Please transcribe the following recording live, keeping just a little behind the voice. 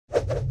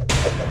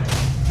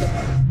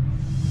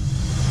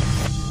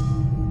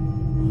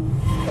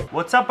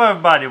What's up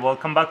everybody,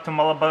 welcome back to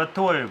my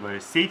laboratory where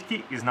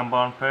safety is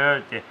 #1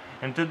 priority.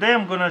 And today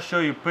I'm gonna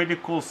show you a pretty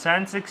cool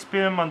science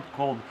experiment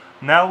called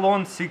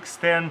Nylon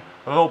 610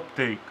 rope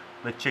trick.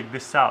 Let's check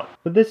this out.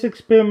 For this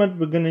experiment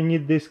we're gonna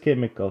need these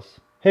chemicals: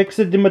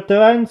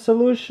 hexadimethyl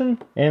solution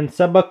and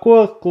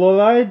subacyl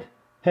chloride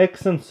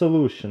hexane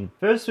solution.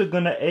 First we're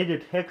gonna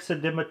add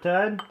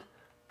hexadimethyl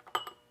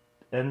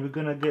and we're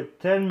gonna get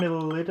 10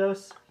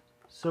 milliliters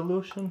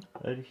solution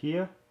right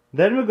here.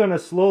 Then we're gonna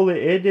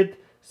slowly add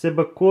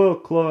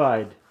subacyl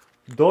chloride.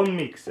 Don't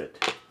mix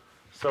it.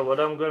 So what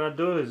I'm gonna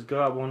do is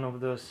grab one of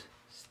those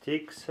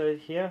sticks right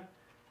here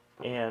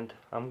and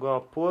I'm gonna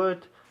pour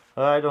it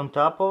right on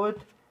top of it,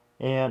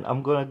 and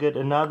I'm gonna get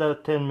another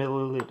 10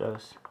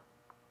 milliliters.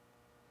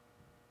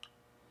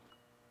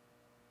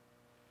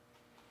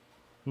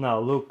 Now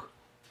look,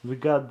 we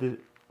got the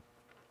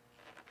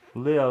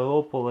layer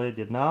rope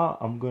already. Now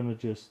I'm gonna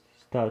just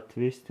start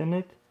twisting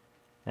it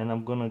and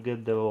I'm gonna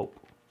get the rope.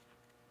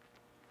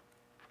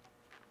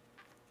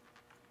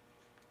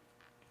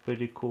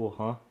 Pretty cool,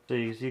 huh? So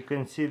as you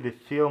can see, the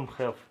film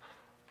have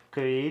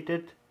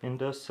created in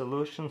those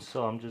solutions,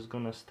 so I'm just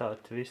gonna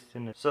start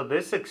twisting it. So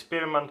this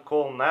experiment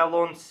called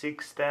Nylon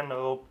 610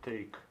 rope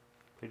trick.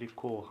 Pretty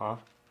cool, huh?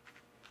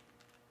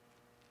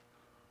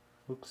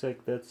 Looks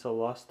like that's the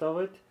last of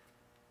it.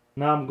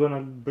 Now I'm gonna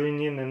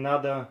bring in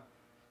another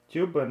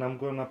tube and I'm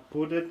gonna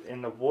put it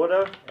in the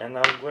water, and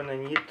I'm gonna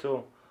need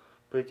to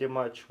pretty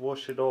much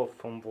wash it off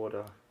from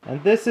water.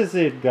 And this is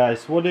it,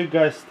 guys. What do you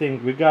guys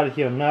think? We got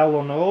here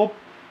nylon rope.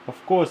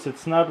 Of course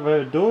it's not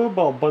very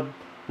durable, but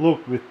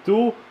look, with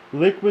two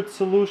liquid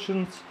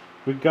solutions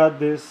we got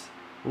this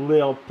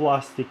little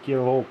plasticky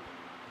rope.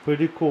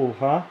 Pretty cool,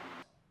 huh?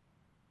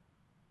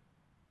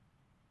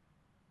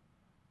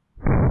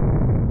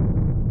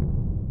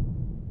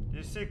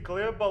 You see,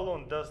 clear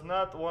balloon does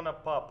not wanna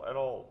pop at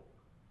all.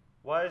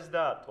 Why is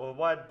that? Or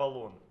white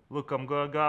balloon? Look, I'm gonna